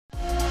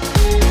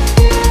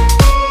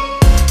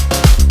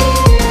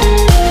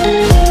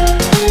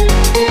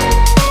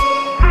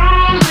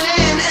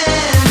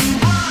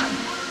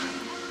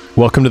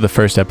Welcome to the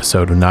first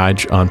episode of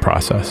Nydge On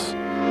Process.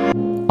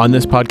 On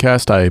this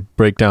podcast, I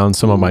break down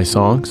some of my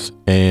songs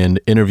and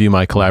interview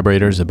my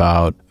collaborators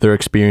about their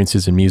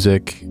experiences in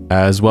music,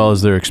 as well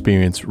as their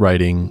experience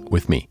writing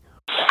with me.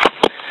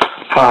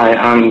 Hi,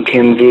 I'm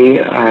Kim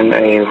V. I'm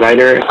a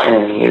writer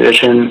and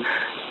musician.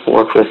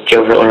 Work with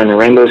Joe Hitler and the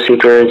Rainbow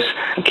Seekers,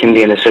 Kim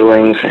V and the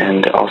Siblings,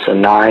 and also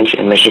Nydge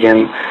in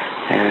Michigan.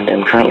 And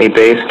I'm currently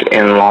based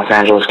in Los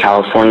Angeles,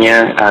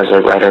 California as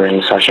a writer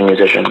and session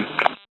musician.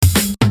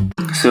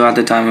 So at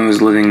the time I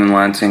was living in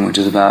Lansing, which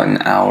is about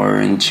an hour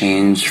and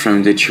change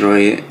from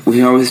Detroit.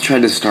 We always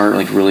tried to start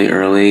really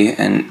early,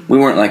 and we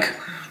weren't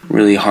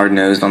really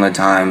hard-nosed on the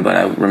time, but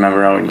I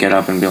remember I would get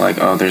up and be like,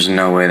 oh, there's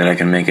no way that I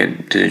can make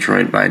it to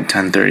Detroit by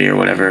 10:30 or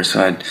whatever.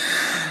 So I'd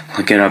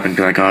get up and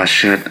be like, oh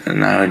shit,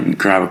 and I would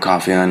grab a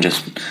coffee and then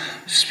just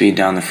speed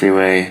down the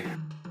freeway.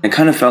 It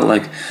kind of felt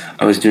like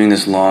I was doing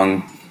this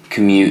long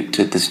commute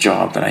to this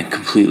job that I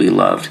completely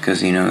loved,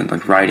 because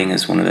writing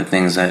is one of the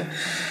things that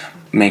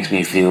makes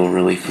me feel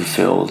really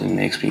fulfilled and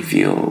makes me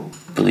feel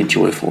really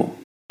joyful.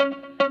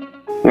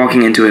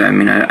 Walking into it, I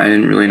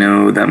didn't really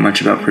know that much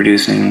about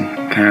producing.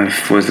 Kind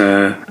of was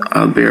a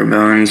bare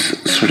bones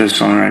sort of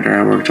songwriter.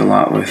 I worked a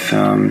lot with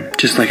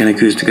just an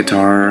acoustic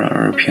guitar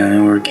or a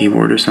piano or a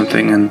keyboard or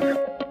something, and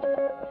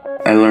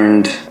I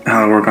learned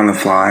how to work on the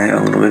fly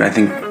a little bit. I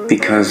think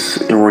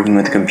because you're working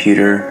with a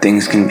computer,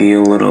 things can be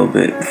a little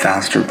bit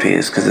faster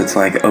paced, because it's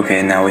like,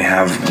 okay, now we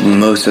have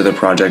most of the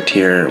project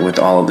here with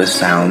all of the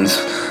sounds.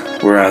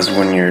 Whereas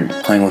when you're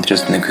playing with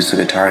just an acoustic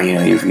guitar,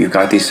 you've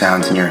got these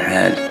sounds in your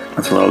head.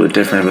 It's a little bit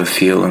different of a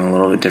feel and a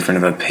little bit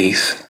different of a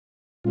pace.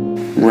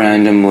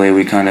 Randomly,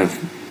 we thought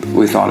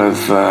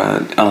of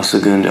El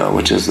Segundo,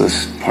 which is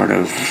this part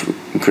of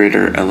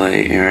greater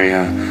LA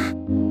area.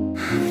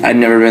 I'd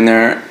never been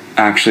there.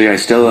 Actually, I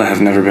still have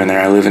never been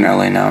there. I live in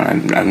LA now,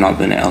 and I've not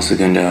been to El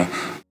Segundo.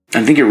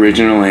 I think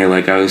originally,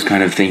 I was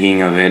kind of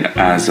thinking of it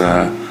as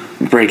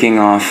breaking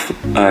off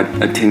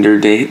a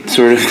Tinder date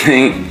sort of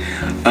thing.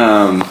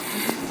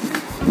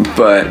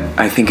 But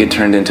I think it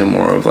turned into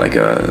more of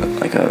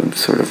a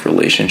sort of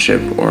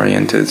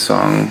relationship-oriented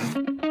song.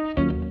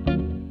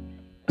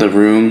 The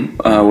room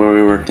where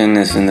we worked in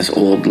is in this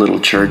old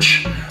little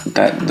church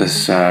that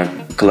this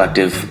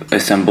collective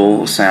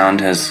Assemble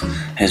Sound has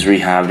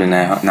rehabbed, and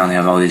now they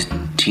have all these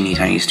teeny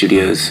tiny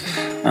studios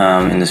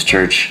in this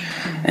church.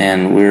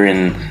 And we're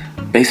in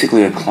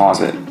basically a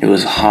closet. It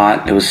was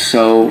hot. It was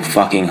so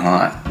fucking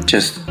hot.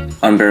 Just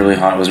unbearably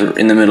hot. It was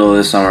in the middle of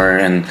the summer,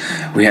 and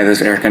we had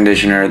this air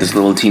conditioner, this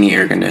little teeny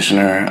air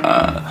conditioner.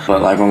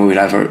 But when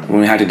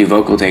we had to do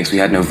vocal takes, we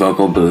had no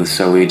vocal booth,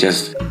 so we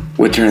just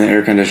would turn the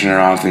air conditioner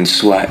off and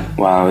sweat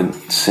while I would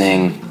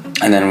sing.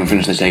 And then when we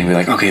finished the take, we'd be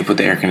like, okay, put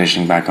the air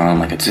conditioning back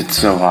on. It's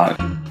so hot.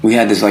 We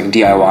had this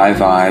DIY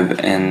vibe,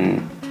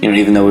 and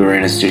even though we were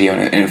in a studio,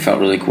 and it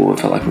felt really cool. It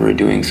felt like we were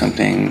doing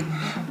something.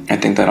 I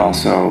think that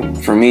also,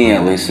 for me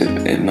at least,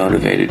 it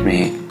motivated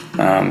me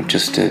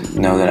just to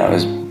know that I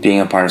was being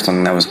a part of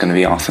something that was going to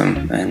be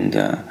awesome, and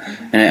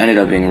it ended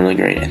up being really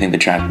great. I think the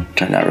track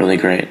turned out really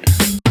great.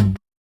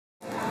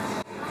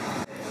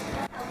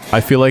 I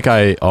feel like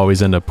I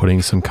always end up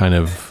putting some kind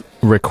of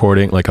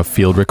recording, like a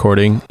field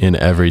recording, in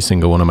every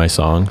single one of my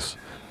songs.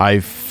 I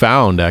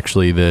found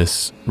actually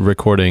this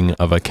recording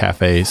of a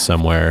cafe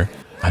somewhere.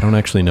 I don't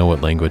actually know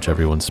what language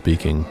everyone's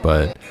speaking,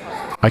 but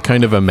I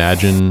kind of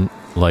imagine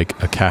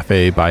a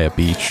cafe by a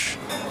beach,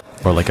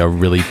 or a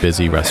really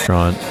busy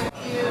restaurant.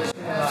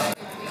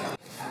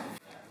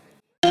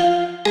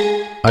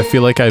 I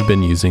feel like I've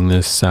been using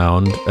this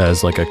sound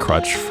as a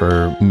crutch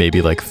for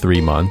maybe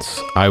 3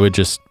 months. I would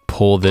just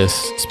pull this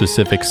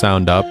specific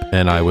sound up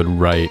and I would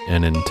write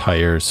an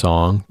entire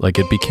song.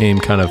 It became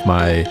kind of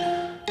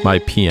my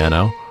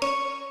piano.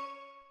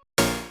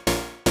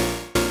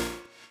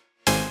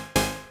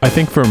 I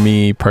think for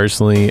me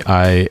personally,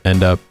 I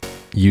end up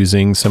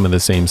using some of the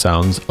same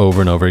sounds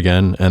over and over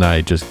again, and I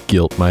just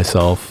guilt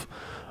myself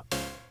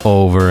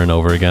over and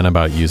over again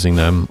about using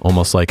them,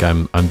 almost like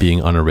I'm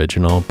being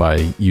unoriginal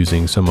by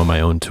using some of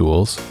my own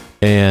tools.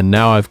 And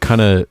now I've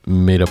kind of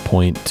made a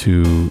point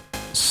to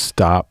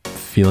stop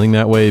feeling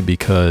that way,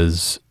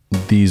 because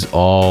these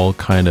all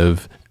kind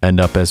of end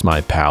up as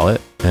my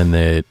palette, and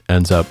it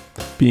ends up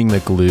being the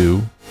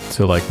glue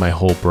to my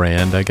whole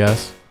brand, I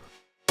guess.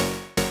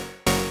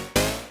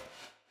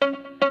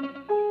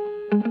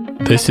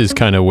 This is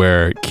kind of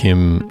where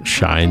Kim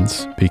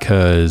shines,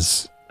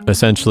 because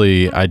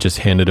essentially I just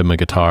handed him a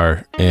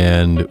guitar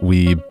and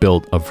we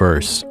built a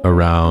verse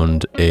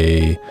around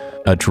a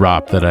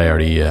drop that I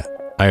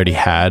already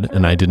had,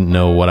 and I didn't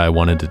know what I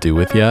wanted to do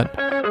with yet.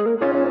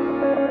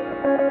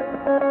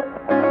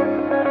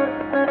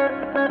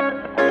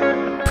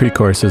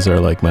 Pre-choruses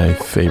are my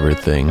favorite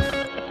thing.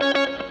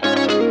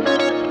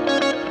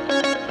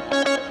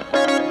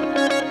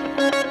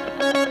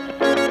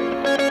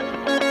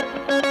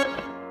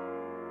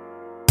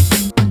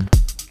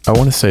 I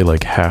want to say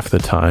half the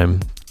time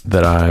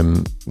that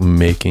I'm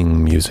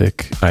making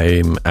music,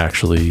 I'm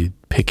actually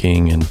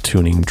picking and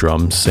tuning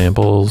drum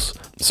samples.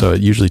 So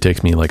it usually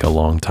takes me a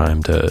long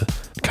time to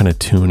kind of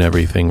tune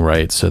everything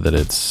right so that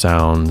it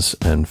sounds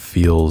and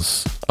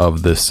feels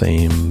of the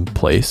same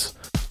place.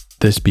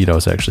 This beat I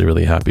was actually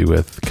really happy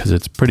with because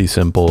it's pretty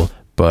simple,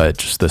 but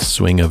just the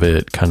swing of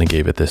it kind of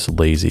gave it this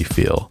lazy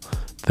feel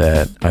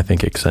that I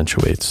think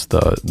accentuates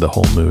the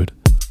whole mood.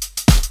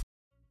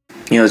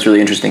 It's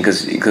really interesting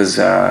because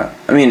I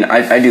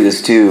do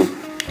this too.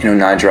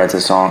 Nydge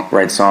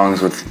writes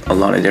songs with a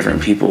lot of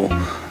different people,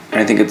 and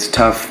I think it's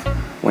tough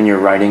when you're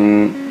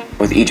writing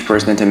with each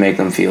person to make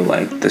them feel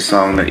like the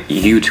song that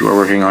you two are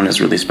working on is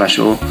really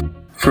special.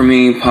 For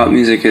me, pop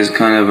music is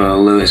kind of a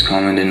lowest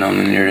common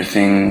denominator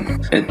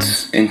thing.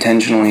 It's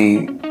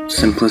intentionally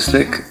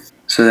simplistic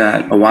so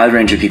that a wide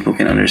range of people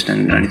can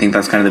understand it. And I think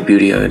that's kind of the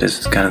beauty of it,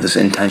 is kind of this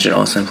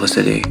intentional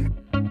simplicity.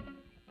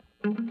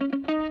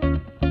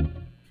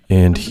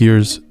 And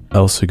here's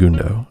El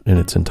Segundo in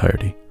its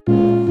entirety.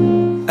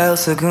 El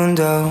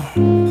Segundo,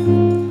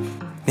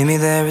 meet me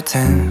there at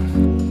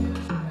 10.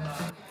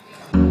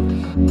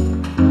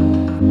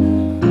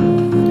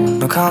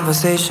 No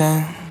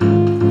conversation,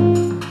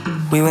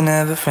 we were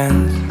never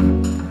friends.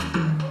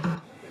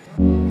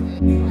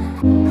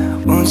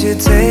 Won't you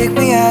take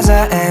me as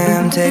I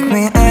am, take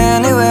me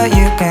anywhere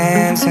you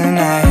can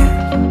tonight.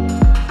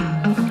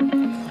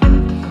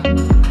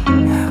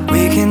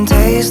 We can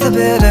taste the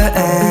bitter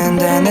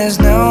end, and there's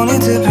no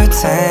need to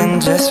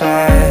pretend. Just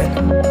right,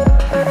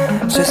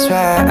 just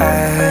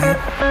right.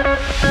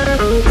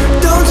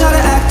 Don't try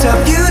to act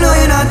up, you know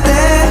you're not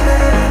there.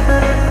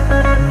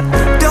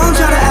 Don't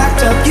try to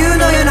act up, you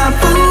know you're not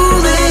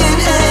fooling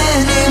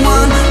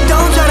anyone.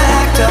 Don't try to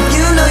act up,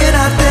 you know you're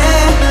not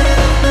there.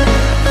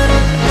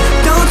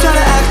 Don't try to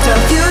act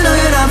up, you know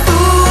you're not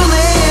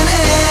fooling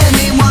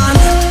anyone.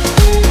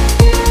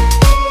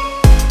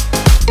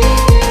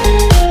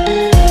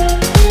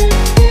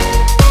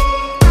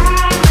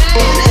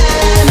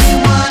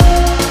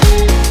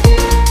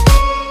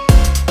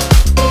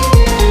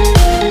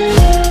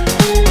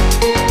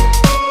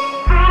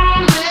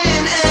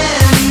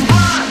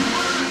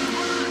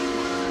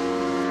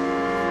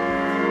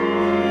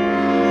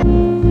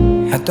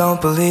 I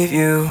don't believe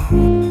you,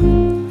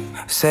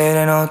 say it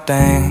ain't no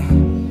thing.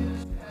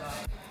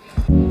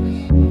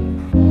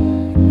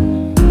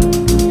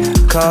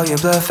 Call your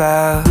bluff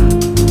out,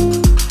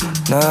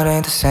 no it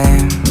ain't the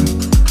same.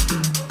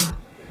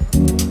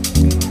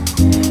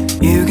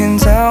 You can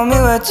tell me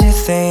what you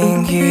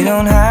think, you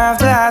don't have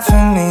to hide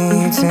from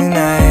me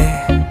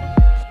tonight.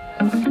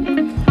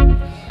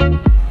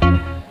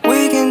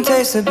 We can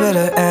taste the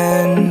bitter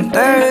end,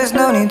 there is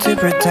no need to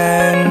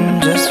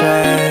pretend. Just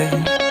right,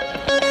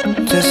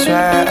 just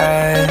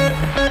right.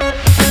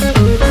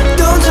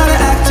 Don't try to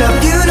act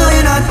up, you know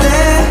you're not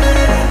there.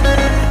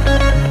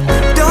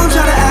 Don't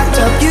try to act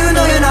up, you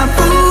know you're not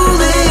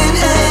fooling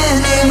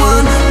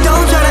anyone.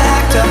 Don't try to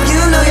act up,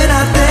 you know you're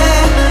not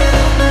there.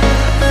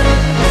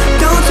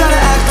 Don't try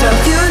to act up,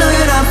 you know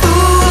you're not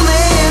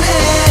fooling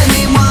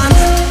anyone.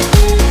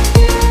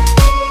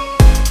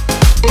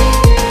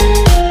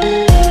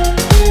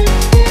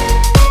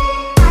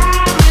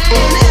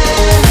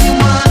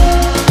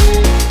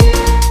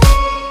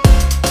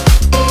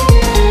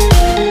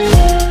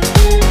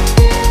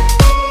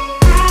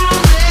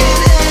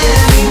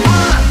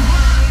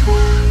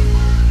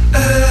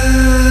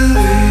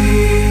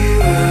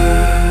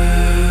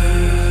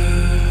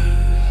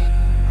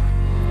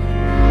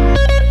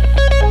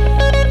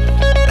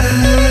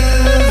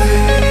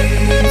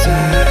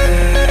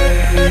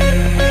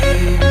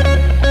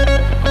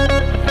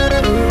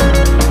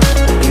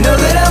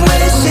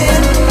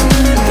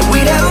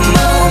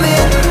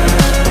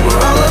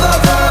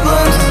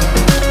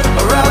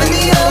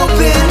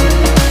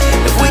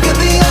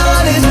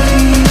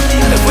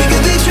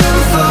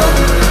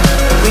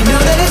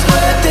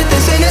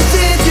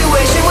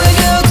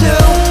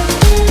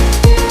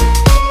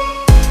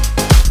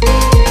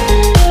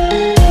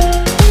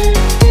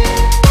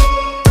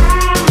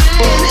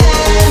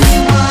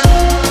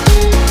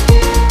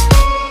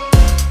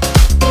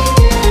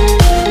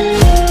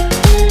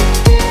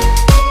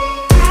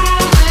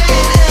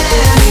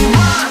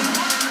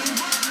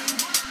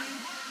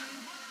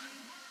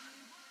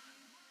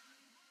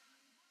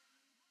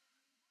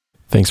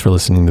 Thanks for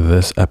listening to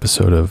this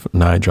episode of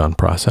Nydge On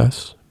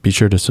Process. Be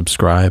sure to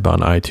subscribe on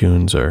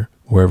iTunes or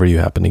wherever you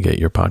happen to get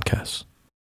your podcasts.